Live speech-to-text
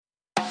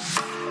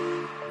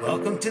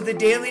Welcome to the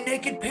Daily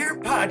Naked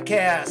Parent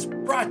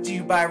Podcast, brought to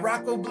you by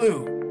Rocco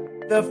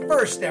Blue, the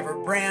first ever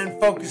brand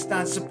focused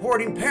on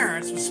supporting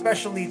parents with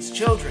special needs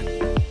children.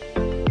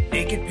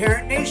 Naked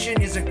Parent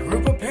Nation is a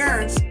group of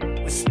parents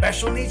with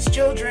special needs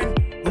children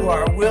who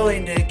are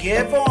willing to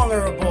get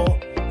vulnerable,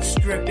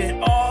 strip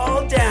it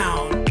all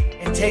down,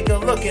 and take a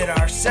look at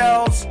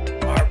ourselves,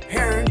 our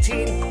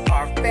parenting,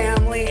 our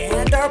family,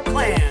 and our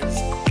plans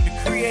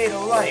to create a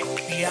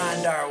life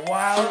beyond our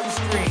wildest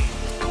dreams.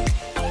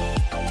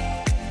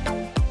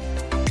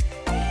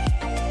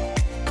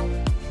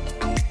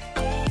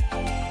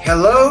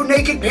 Hello,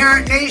 Naked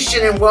Parent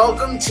Nation, and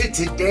welcome to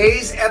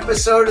today's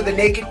episode of the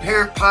Naked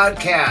Parent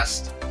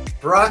Podcast,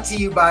 brought to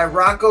you by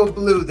Rocco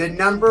Blue, the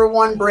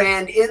 #1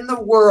 brand in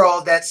the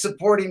world that's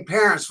supporting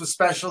parents with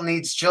special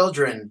needs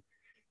children.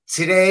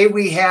 Today,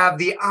 we have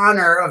the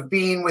honor of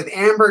being with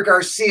Amber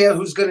Garcia,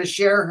 who's going to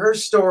share her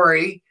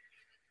story,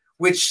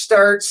 which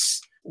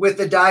starts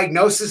with a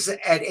diagnosis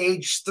at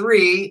age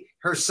 3.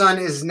 Her son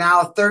is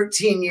now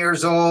 13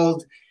 years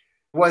old,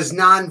 was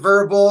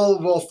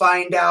nonverbal. We'll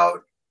find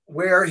out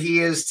where he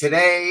is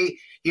today.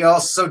 He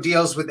also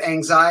deals with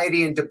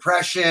anxiety and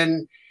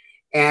depression,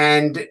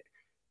 and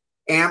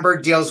Amber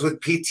deals with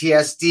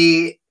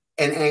PTSD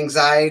and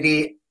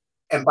anxiety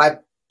and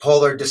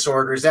bipolar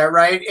disorder. Is that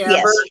right, Amber?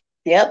 Yes.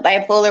 Yep,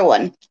 bipolar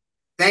 1.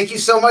 Thank you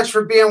so much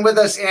for being with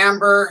us,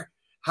 Amber.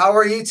 How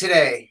are you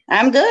today?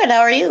 I'm good. How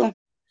are you?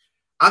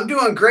 I'm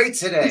doing great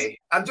today.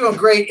 I'm doing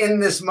great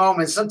in this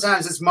moment.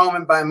 Sometimes it's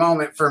moment by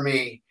moment for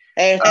me.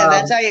 Hey,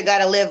 that's how you got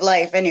to live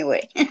life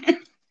anyway.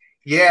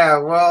 Yeah,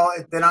 well,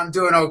 then I'm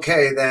doing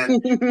okay then.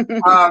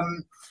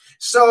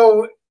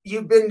 So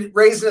you've been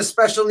raising a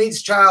special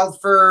needs child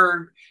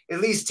for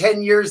at least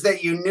 10 years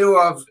that you knew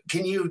of.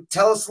 Can you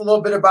tell us a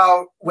little bit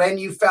about when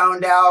you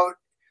found out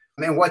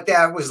and what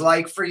that was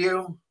like for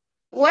you?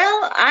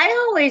 Well,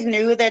 I always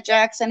knew that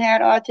Jackson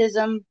had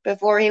autism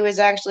before he was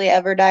actually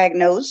ever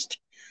diagnosed.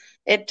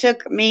 It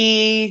took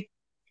me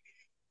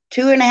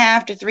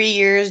 2.5 to 3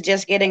 years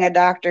just getting a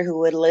doctor who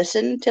would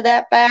listen to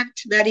that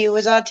fact that he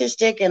was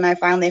autistic, and I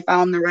finally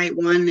found the right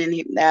one. And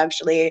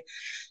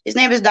his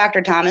name is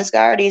Dr. Thomas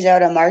Gard. He's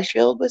out of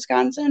Marshfield,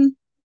 Wisconsin.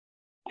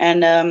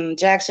 And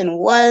Jackson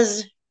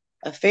was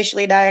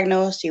officially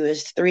diagnosed. He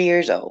was 3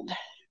 years old.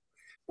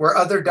 Were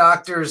other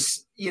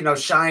doctors,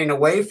 shying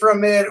away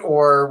from it,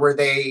 or were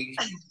they?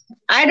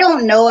 I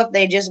don't know if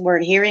they just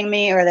weren't hearing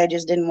me or they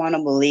just didn't want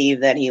to believe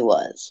that he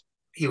was.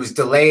 He was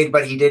delayed,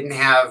 but he didn't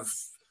have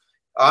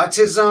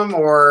autism,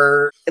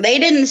 or? They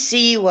didn't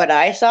see what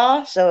I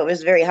saw, so it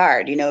was very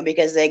hard,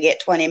 because they get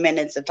 20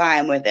 minutes of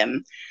time with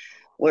him,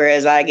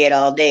 whereas I get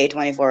all day,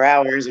 24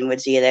 hours, and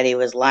would see that he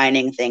was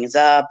lining things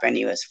up and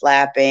he was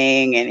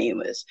flapping and he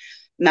was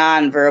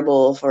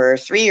nonverbal. For a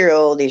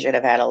 3-year-old, he should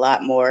have had a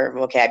lot more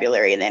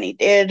vocabulary than he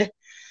did.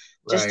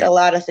 Just Right. A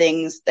lot of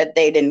things that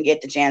they didn't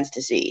get the chance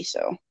to see.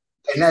 So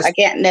I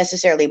can't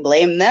necessarily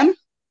blame them.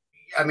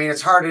 I mean,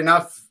 it's hard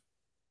enough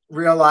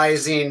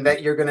realizing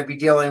that you're going to be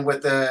dealing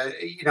with the,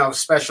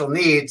 special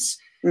needs,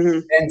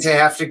 and to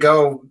have to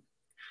go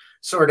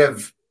sort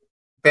of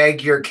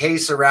beg your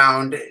case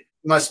around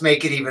must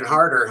make it even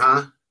harder,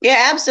 huh?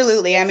 Yeah,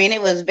 absolutely. I mean,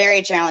 it was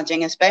very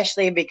challenging,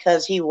 especially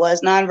because he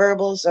was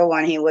nonverbal. So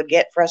when he would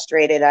get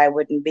frustrated, I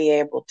wouldn't be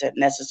able to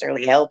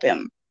necessarily help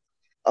him.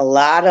 A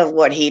lot of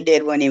what he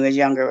did when he was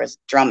younger was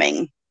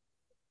drumming.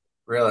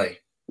 Really?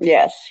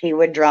 Yes, he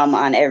would drum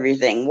on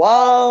everything.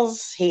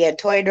 Walls, he had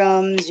toy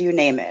drums, you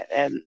name it.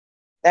 And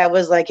that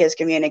was like his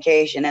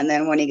communication. And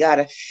then when he got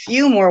a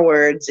few more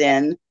words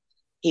in,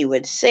 he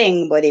would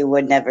sing, but he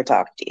would never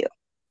talk to you.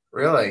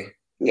 Really?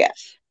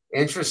 Yes.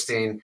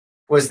 Interesting.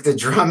 Was the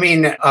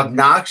drumming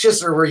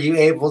obnoxious, or were you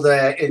able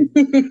to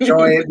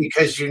enjoy it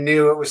because you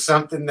knew it was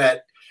something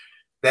that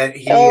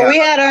he... Oh, we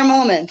had our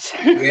moments.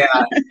 Yeah,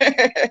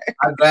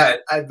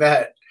 I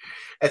bet.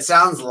 It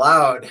sounds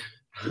loud.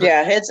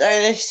 Yeah,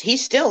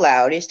 he's still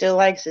loud. He still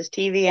likes his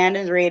TV and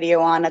his radio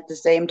on at the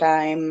same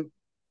time.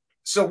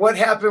 So what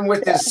happened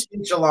with his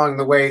speech along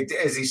the way?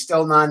 Is he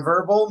still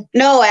nonverbal?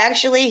 No,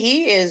 actually,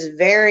 he is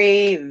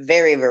very,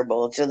 very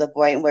verbal, to the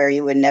point where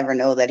you would never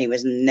know that he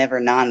was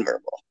never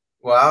nonverbal.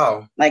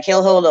 Wow. Like,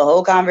 he'll hold a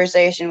whole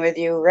conversation with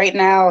you. Right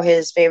now,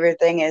 his favorite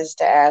thing is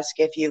to ask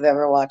if you've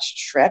ever watched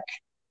Shrek.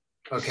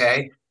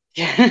 Okay.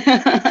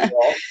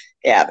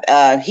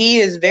 Yeah. He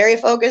is very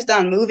focused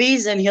on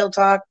movies, and he'll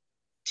talk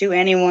to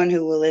anyone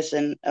who will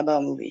listen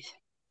about movies.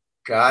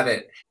 Got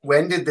it.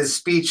 When did the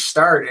speech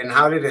start, and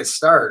how did it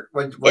start?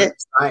 What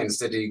signs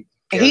did he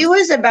give? He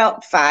was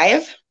about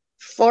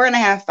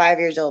 4.5, 5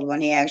 years old when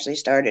he actually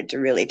started to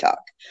really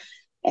talk.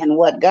 And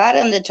what got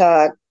him to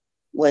talk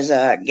was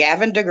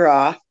Gavin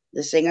DeGraw,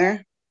 the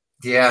singer.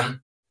 Yeah.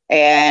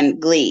 And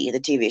Glee,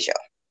 the TV show.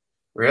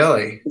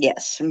 Really?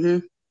 Yes.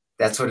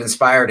 That's what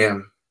inspired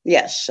him.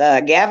 Yes.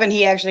 Gavin,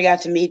 he actually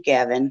got to meet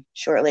Gavin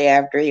shortly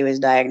after he was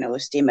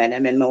diagnosed. He met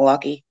him in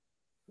Milwaukee.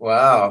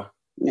 Wow.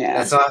 Yeah.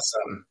 That's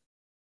awesome.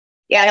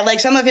 Yeah, like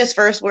some of his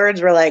first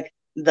words were like,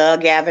 the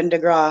Gavin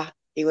DeGraw.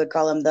 He would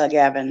call him the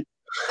Gavin.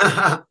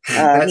 That's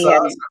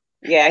awesome.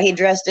 Yeah, he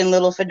dressed in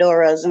little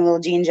fedoras and little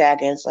jean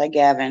jackets like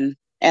Gavin.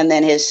 And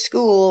then his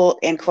school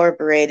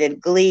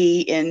incorporated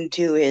Glee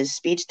into his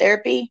speech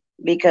therapy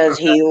because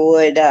he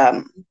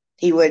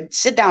would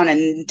sit down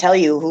and tell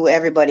you who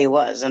everybody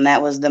was, and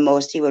that was the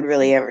most he would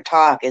really ever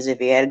talk, is if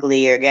he had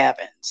Glee or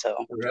Gavin. So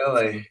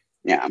Really?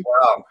 yeah.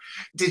 Wow.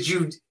 Did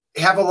you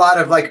have a lot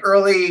of like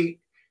early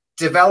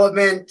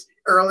development,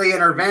 early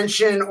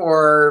intervention,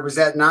 or was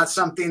that not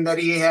something that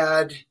he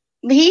had?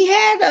 He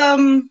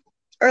had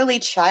early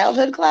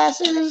childhood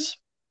classes,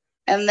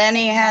 and then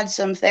he had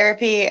some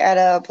therapy at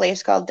a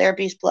place called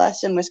Therapies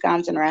Plus in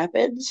Wisconsin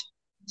Rapids.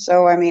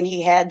 So, I mean,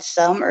 he had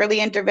some early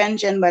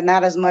intervention, but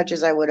not as much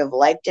as I would have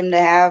liked him to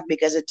have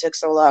because it took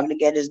so long to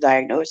get his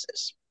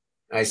diagnosis.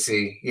 I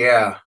see.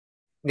 Yeah.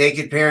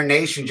 Naked Parent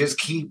Nation, just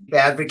keep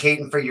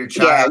advocating for your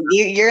Yeah, child.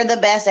 you're the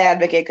best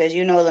advocate because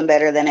you know them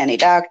better than any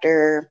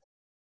doctor,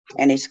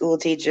 any school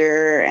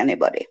teacher,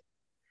 anybody.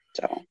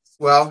 So,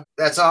 Well,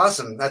 that's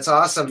awesome. That's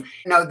awesome.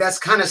 That's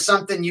kind of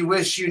something you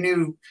wish you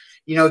knew,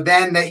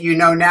 then that you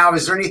know now.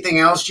 Is there anything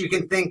else you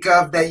can think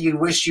of that you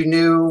wish you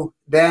knew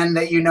then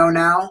that you know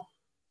now?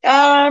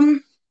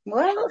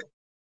 well,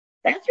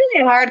 that's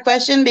really a hard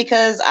question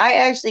because I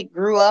actually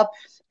grew up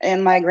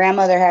and my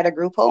grandmother had a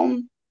group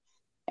home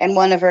and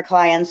one of her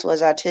clients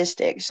was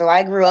autistic. So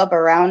I grew up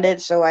around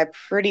it. So I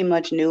pretty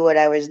much knew what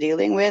I was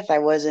dealing with. I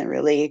wasn't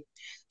really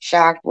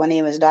shocked when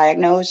he was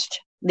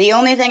diagnosed. The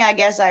only thing I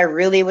guess I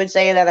really would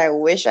say that I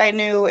wish I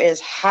knew is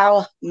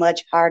how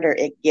much harder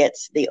it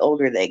gets the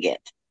older they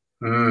get.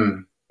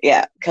 Mm.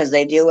 Yeah, because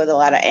they deal with a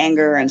lot of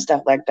anger and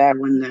stuff like that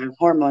when the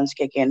hormones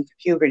kick in for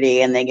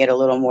puberty and they get a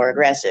little more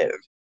aggressive.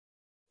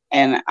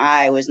 And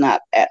I was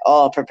not at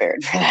all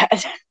prepared for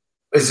that.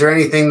 Is there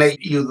anything that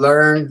you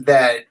learned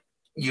that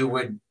you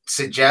would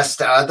suggest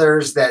to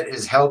others that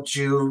has helped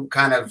you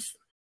kind of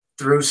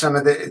through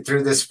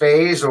through this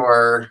phase?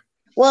 Or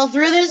Well,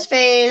 through this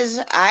phase,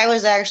 I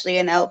was actually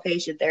in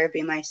outpatient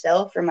therapy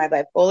myself for my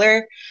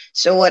bipolar.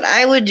 So what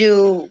I would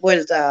do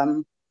was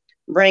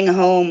bring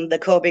home the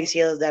coping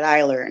skills that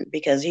I learned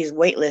because he's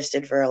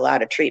waitlisted for a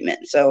lot of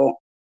treatment. So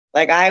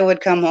like I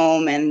would come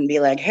home and be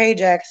like, "Hey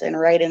Jackson,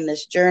 write in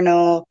this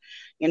journal,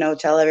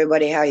 tell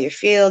everybody how you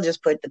feel,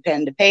 just put the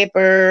pen to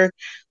paper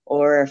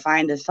or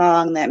find a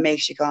song that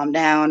makes you calm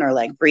down or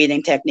like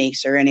breathing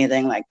techniques or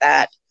anything like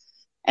that."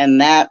 And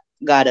that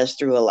got us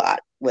through a lot,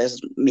 was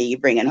me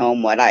bringing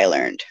home what I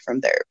learned from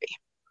therapy.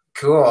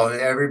 cool.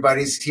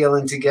 Everybody's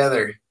healing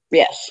together.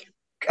 Yes.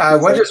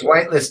 What does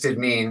whitelisted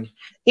mean?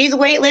 He's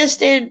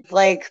waitlisted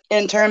like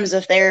in terms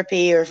of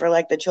therapy or for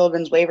like the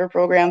children's waiver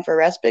program for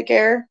respite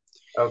care.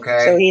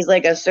 Okay. So he's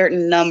like a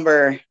certain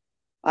number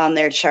on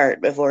their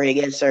chart before he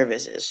gets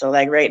services. So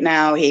like right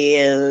now he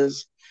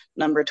is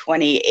number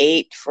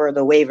 28 for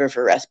the waiver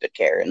for respite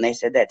care. And they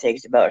said that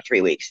takes about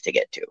 3 weeks to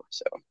get to.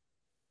 So,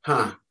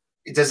 huh.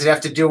 Does it have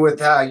to do with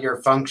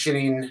your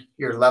functioning,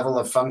 your level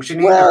of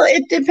functioning? Well,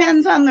 it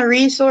depends on the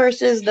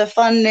resources, the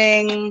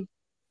funding.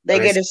 They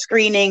get a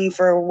screening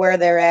for where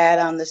they're at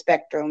on the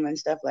spectrum and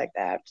stuff like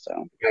that.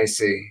 So I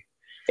see.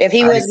 If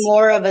he was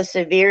more of a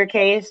severe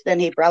case, then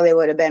he probably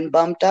would have been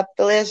bumped up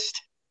the list.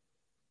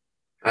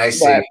 I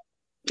see. But,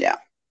 yeah.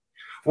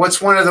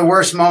 What's one of the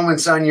worst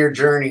moments on your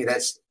journey?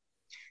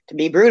 To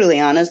be brutally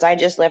honest, I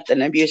just left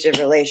an abusive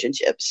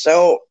relationship.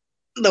 So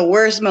the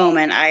worst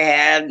moment I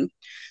had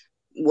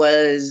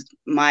was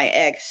my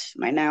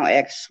now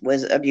ex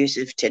was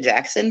abusive to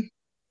Jackson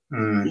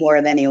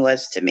more than he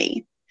was to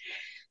me.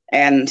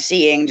 And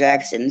seeing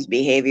Jackson's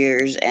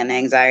behaviors and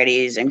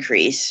anxieties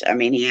increase, I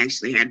mean, he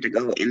actually had to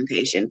go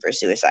inpatient for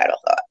suicidal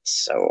thoughts.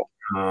 So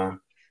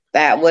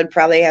that would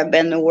probably have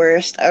been the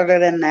worst. Other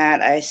than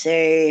that, I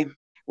say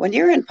when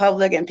you're in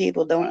public and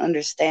people don't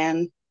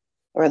understand,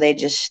 or they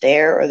just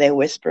stare or they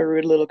whisper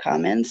rude little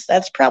comments,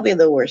 that's probably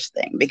the worst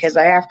thing because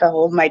I have to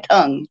hold my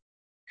tongue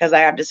because I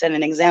have to set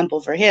an example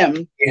for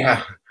him.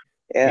 Yeah.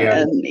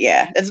 And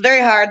it's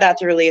very hard not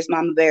to release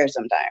Mama Bear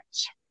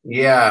sometimes.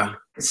 Yeah.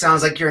 It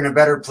sounds like you're in a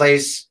better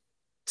place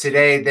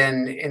today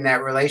than in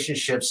that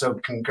relationship. So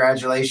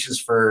congratulations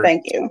for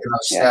Thank you.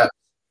 Those steps.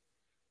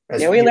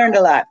 We learned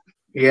a lot.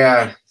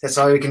 Yeah. That's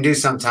all we can do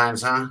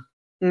sometimes, huh?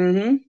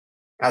 Mm-hmm.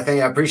 I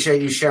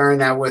appreciate you sharing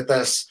that with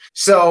us.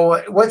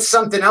 So what's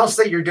something else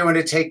that you're doing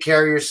to take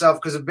care of yourself?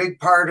 Because a big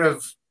part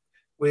of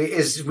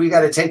we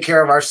got to take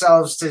care of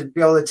ourselves to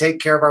be able to take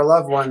care of our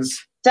loved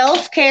ones.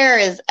 Self-care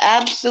is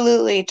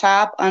absolutely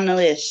top on the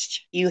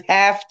list. You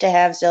have to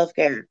have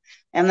self-care.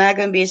 And that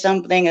can be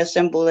something as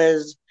simple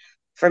as,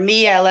 for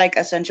me, I like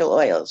essential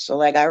oils. So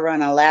like I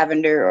run a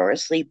lavender or a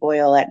sleep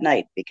oil at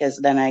night because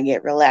then I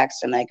get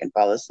relaxed and I can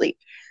fall asleep.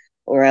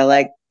 Or I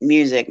like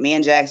music. Me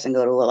and Jackson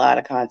go to a lot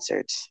of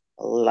concerts.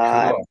 A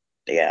lot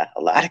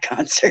of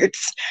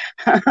concerts,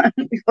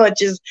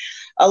 which is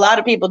a lot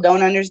of people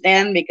don't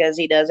understand because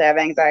he does have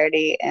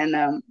anxiety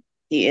and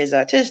he is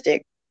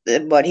autistic,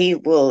 but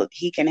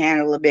he can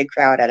handle a big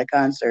crowd at a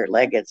concert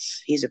like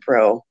he's a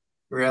pro.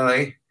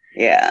 Really?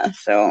 Yeah.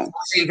 So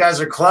you guys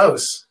are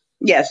close.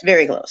 Yes,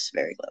 very close,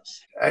 very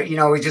close.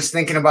 We're just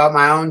thinking about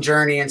my own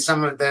journey and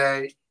some of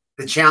the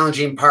the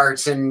challenging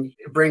parts, and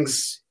it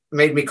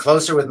made me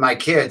closer with my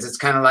kids. It's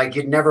kind of like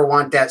you'd never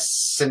want that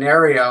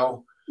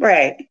scenario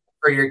right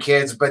for your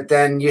kids, but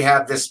then you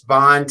have this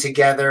bond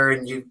together,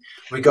 and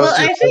we go well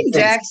through I think things.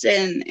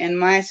 Jackson, in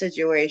my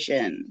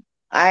situation,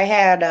 I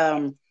had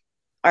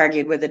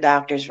argued with the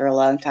doctors for a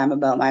long time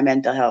about my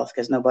mental health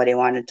because nobody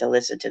wanted to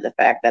listen to the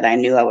fact that I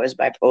knew I was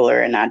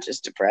bipolar and not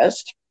just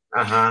depressed.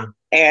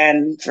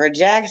 And for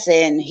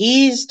Jackson,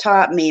 he's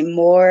taught me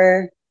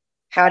more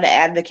how to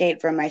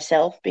advocate for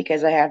myself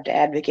because I have to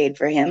advocate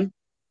for him.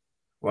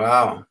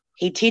 Wow.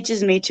 He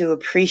teaches me to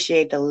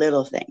appreciate the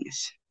little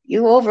things.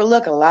 You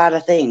overlook a lot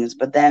of things,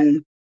 but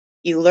then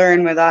you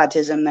learn with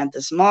autism that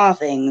the small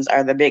things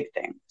are the big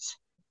things.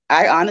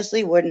 I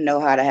honestly wouldn't know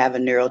how to have a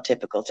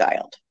neurotypical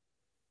child.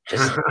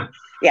 Just,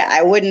 yeah,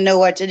 I wouldn't know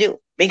what to do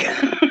because,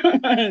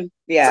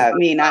 yeah, I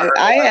mean,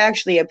 I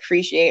actually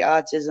appreciate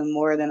autism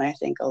more than I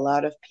think a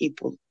lot of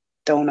people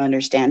don't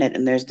understand it.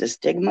 And there's the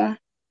stigma.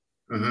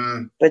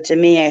 Mm-hmm. But to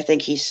me, I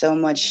think he's so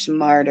much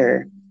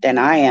smarter than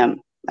I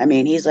am. I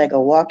mean, he's like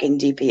a walking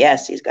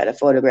GPS. He's got a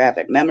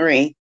photographic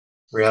memory.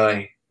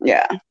 Really?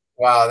 Yeah.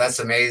 Wow, that's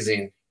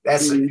amazing.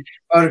 That's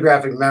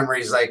photographic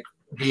memory is like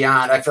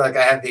beyond. I feel like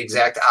I have the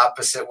exact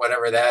opposite,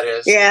 whatever that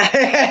is. Yeah,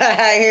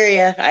 I hear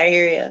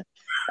you.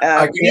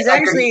 He's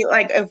actually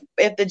like,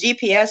 if the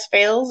GPS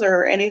fails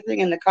or anything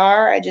in the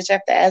car, I just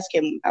have to ask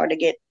him how to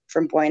get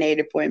from point A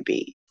to point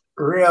B.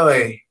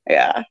 Really?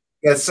 Yeah.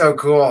 That's so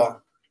cool.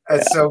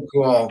 That's so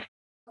cool.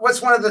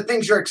 What's one of the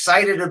things you're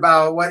excited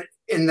about? What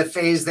in the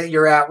phase that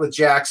you're at with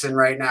Jackson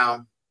right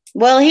now?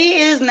 Well, he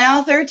is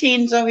now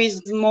 13, so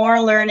he's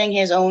more learning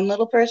his own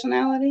little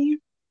personality.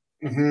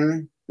 Mm-hmm.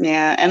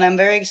 Yeah, and I'm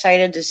very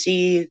excited to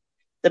see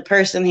the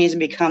person he's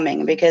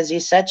becoming because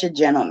he's such a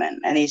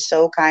gentleman and he's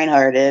so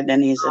kind-hearted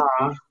and he's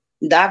a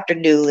Dr.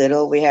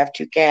 Doolittle. We have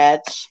 2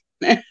 cats.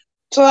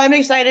 So I'm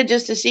excited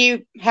just to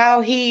see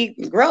how he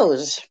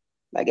grows,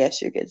 I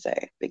guess you could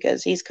say,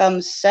 because he's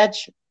come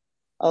such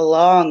a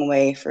long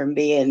way from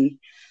being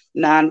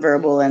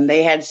nonverbal. And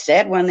they had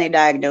said when they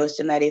diagnosed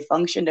him that he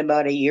functioned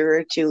about a year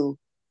or 2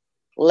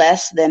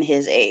 less than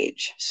his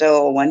age.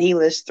 So when he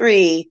was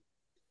 3,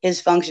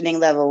 his functioning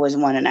level was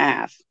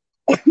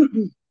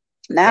 1.5.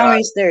 Now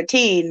he's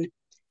 13,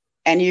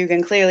 and you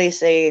can clearly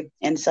say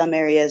in some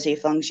areas he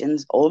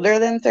functions older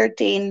than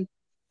 13,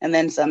 and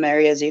then some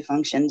areas he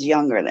functions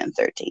younger than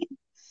 13.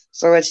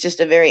 So it's just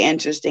a very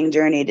interesting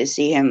journey to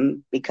see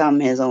him become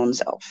his own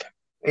self.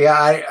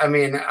 Yeah, I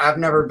mean, I've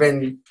never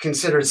been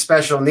considered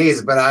special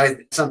needs, but I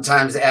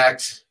sometimes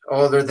act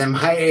older than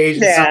my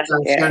age and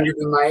sometimes younger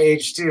than my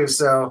age too.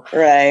 So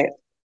right.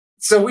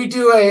 So we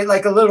do a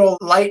little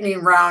lightning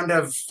round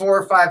of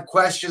 4 or 5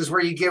 questions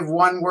where you give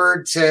one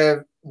word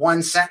to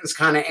one sentence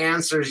kind of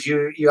answers.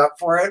 You up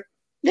for it?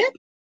 Yeah.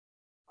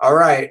 All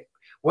right.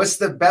 What's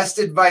the best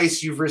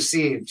advice you've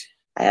received?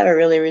 I haven't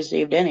really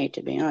received any,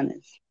 to be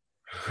honest.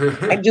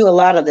 I do a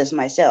lot of this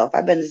myself.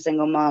 I've been a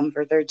single mom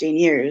for 13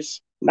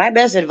 years. My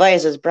best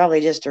advice is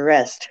probably just to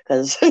rest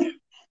because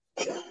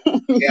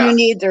you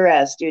need to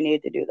rest. You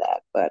need to do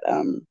that. But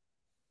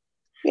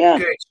yeah.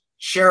 Good.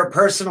 Share a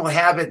personal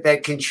habit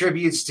that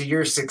contributes to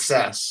your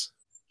success.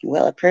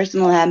 Well, a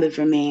personal habit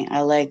for me,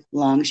 I like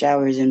long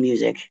showers and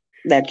music.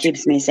 That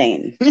keeps me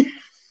sane. Do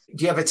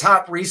you have a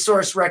top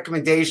resource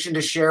recommendation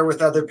to share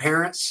with other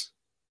parents?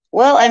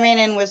 Well, I mean,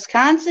 in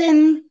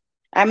Wisconsin,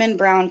 I'm in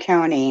Brown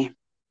County.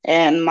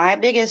 And my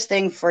biggest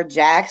thing for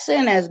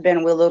Jackson has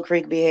been Willow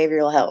Creek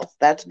Behavioral Health.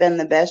 That's been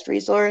the best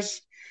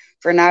resource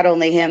for not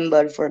only him,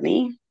 but for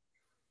me.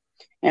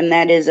 And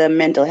that is a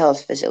mental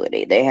health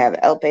facility. They have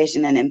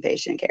outpatient and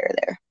inpatient care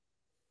there.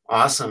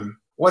 Awesome.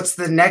 What's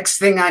the next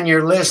thing on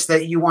your list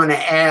that you want to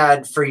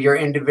add for your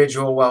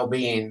individual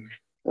well-being?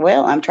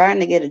 Well, I'm trying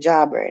to get a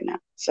job right now.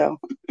 So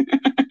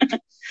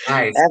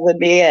nice. That would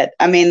be it.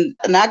 I mean,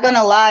 I'm not going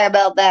to lie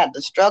about that.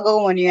 The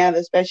struggle when you have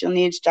a special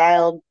needs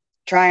child,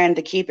 trying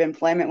to keep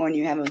employment when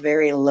you have a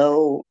very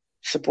low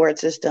support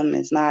system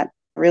is not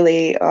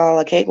really all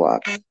a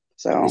cakewalk.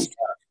 So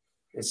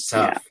it's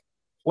tough. Yeah.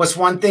 What's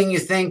one thing you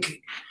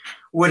think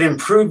would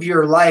improve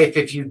your life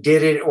if you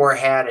did it or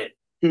had it?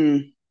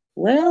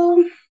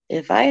 Well,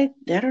 I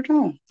don't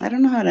know. I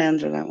don't know how to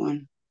answer that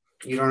one.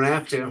 You don't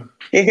have to.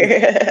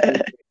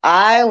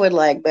 I would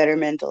like better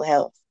mental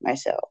health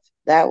myself.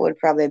 That would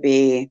probably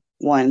be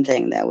one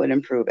thing that would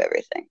improve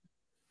everything.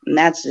 And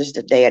that's just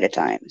a day at a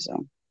time.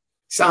 So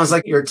sounds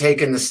like you're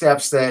taking the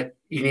steps that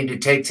you need to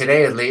take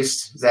today, at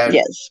least. Is that,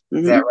 yes.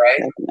 Is that right?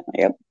 Definitely.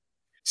 Yep.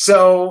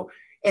 So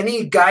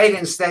any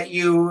guidance that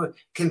you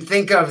can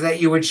think of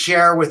that you would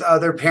share with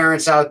other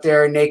parents out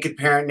there, Naked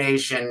Parent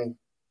Nation?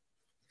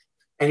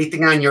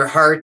 Anything on your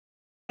heart?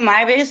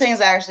 My biggest thing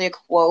is actually a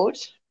quote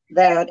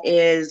that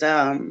is,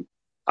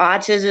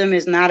 autism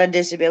is not a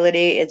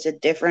disability, it's a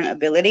different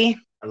ability.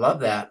 I love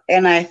that.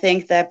 And I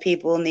think that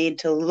people need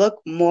to look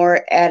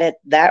more at it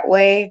that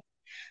way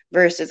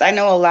versus, I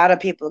know a lot of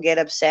people get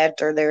upset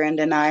or they're in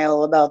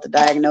denial about the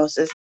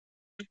diagnosis.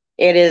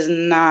 It is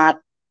not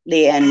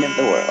the end of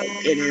the world.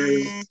 It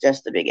is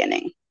just the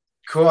beginning.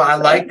 Cool. I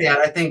like that.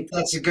 I think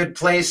that's a good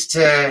place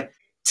to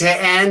to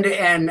end,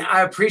 and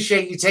I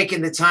appreciate you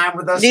taking the time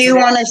with us. Do you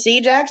want to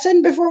see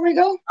Jackson before we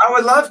go? I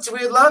would love to.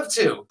 We'd love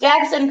to.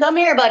 Jackson, come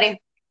here, buddy.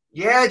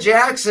 Yeah,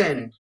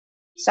 Jackson.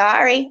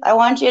 Sorry, I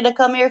want you to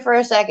come here for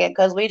a second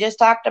because we just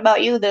talked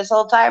about you this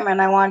whole time,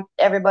 and I want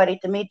everybody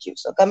to meet you.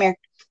 So come here.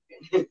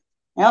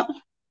 Yep.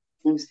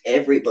 Who's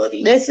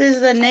everybody? This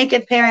is the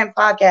Naked Parent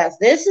Podcast.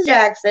 This is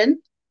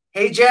Jackson.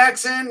 Hey,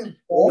 Jackson.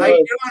 How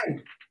you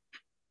doing?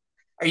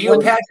 Are you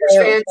a Packers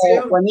fan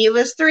too? When he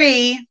was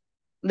 3,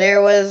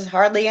 there was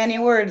hardly any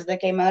words that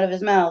came out of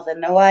his mouth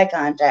and no eye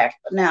contact.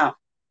 But now,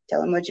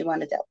 tell him what you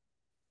want to tell.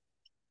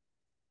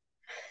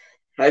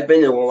 I've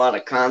been to a lot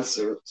of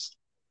concerts.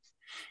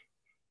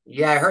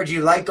 Yeah, I heard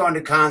you like going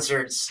to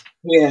concerts.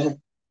 Yeah.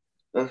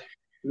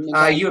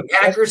 You a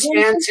Packers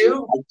fan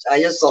too?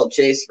 I just saw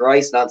Chase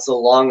Rice not so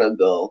long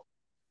ago.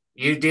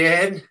 You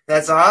did?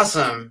 That's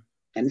awesome.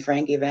 And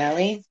Frankie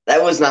Valli?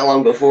 That was not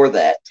long before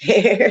that.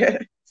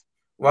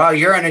 Wow,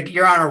 you're on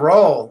a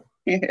roll.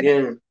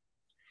 Yeah.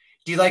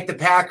 Do you like the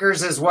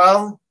Packers as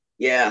well?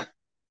 Yeah.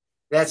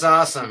 That's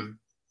awesome.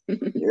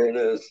 Here it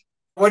is.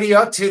 What are you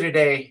up to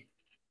today?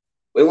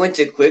 We went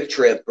to Quick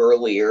Trip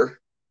earlier.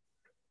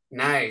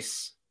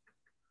 Nice.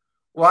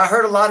 Well, I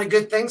heard a lot of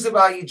good things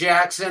about you,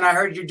 Jackson. I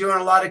heard you're doing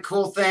a lot of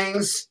cool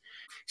things.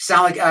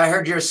 Sound like I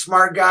heard you're a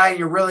smart guy.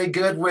 You're really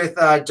good with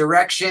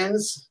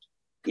directions.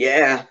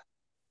 Yeah.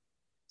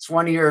 It's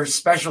one of your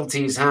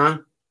specialties, huh?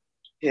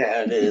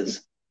 Yeah, it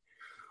is.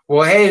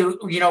 Well, hey,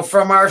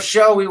 from our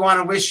show, we want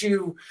to wish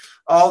you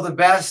all the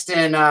best,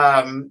 and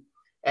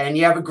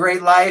you have a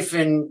great life,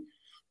 and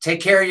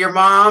take care of your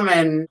mom,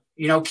 and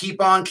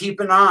keep on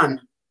keeping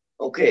on.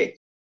 Okay.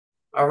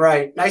 All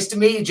right. Nice to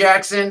meet you,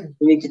 Jackson.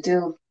 Meet you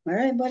too. All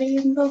right, buddy,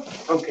 you can go.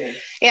 Okay.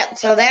 Yeah,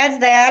 so that's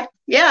that.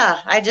 Yeah,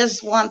 I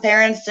just want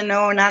parents to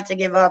know not to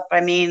give up.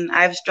 I mean,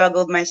 I've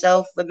struggled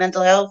myself with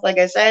mental health, like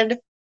I said.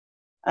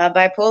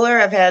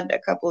 Bipolar, I've had a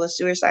couple of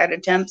suicide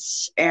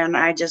attempts, and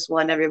I just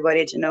want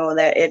everybody to know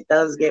that it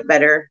does get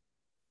better.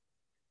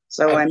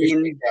 So, I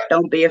mean,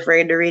 don't be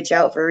afraid to reach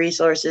out for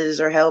resources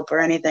or help or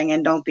anything,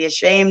 and don't be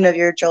ashamed of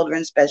your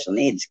children's special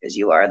needs because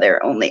you are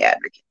their only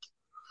advocate.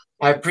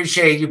 I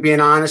appreciate you being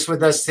honest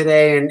with us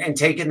today and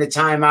taking the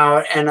time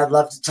out, and I'd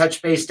love to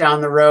touch base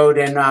down the road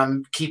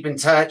and keep in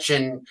touch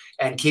and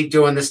keep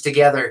doing this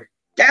together.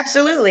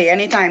 Absolutely,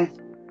 anytime.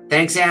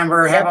 Thanks,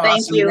 Amber. Have an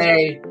awesome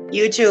day.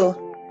 You too.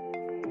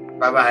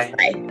 Bye-bye.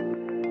 Bye.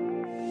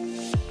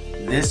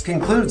 This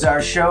concludes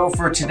our show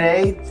for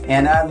today,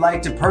 and I'd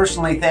like to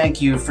personally thank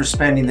you for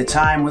spending the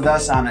time with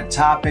us on a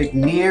topic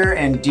near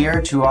and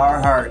dear to our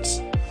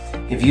hearts.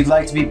 If you'd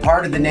like to be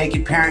part of the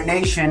Naked Parent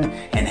Nation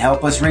and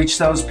help us reach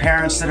those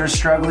parents that are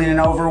struggling and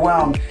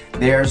overwhelmed,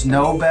 there's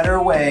no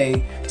better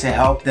way to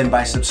help than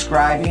by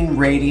subscribing,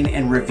 rating,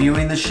 and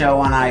reviewing the show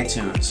on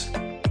iTunes.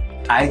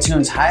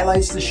 iTunes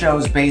highlights the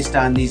shows based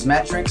on these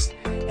metrics,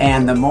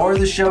 and the more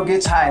the show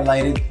gets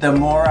highlighted, the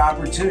more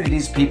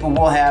opportunities people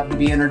will have to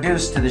be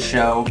introduced to the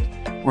show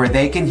where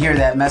they can hear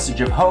that message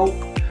of hope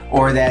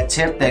or that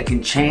tip that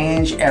can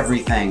change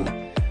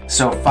everything.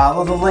 So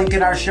follow the link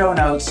in our show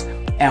notes,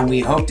 and we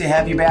hope to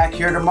have you back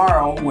here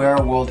tomorrow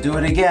where we'll do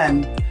it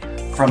again.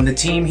 From the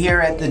team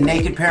here at the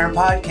Naked Parent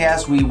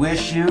Podcast, we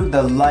wish you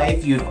the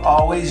life you've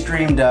always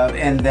dreamed of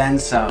and then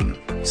some.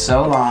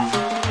 So long.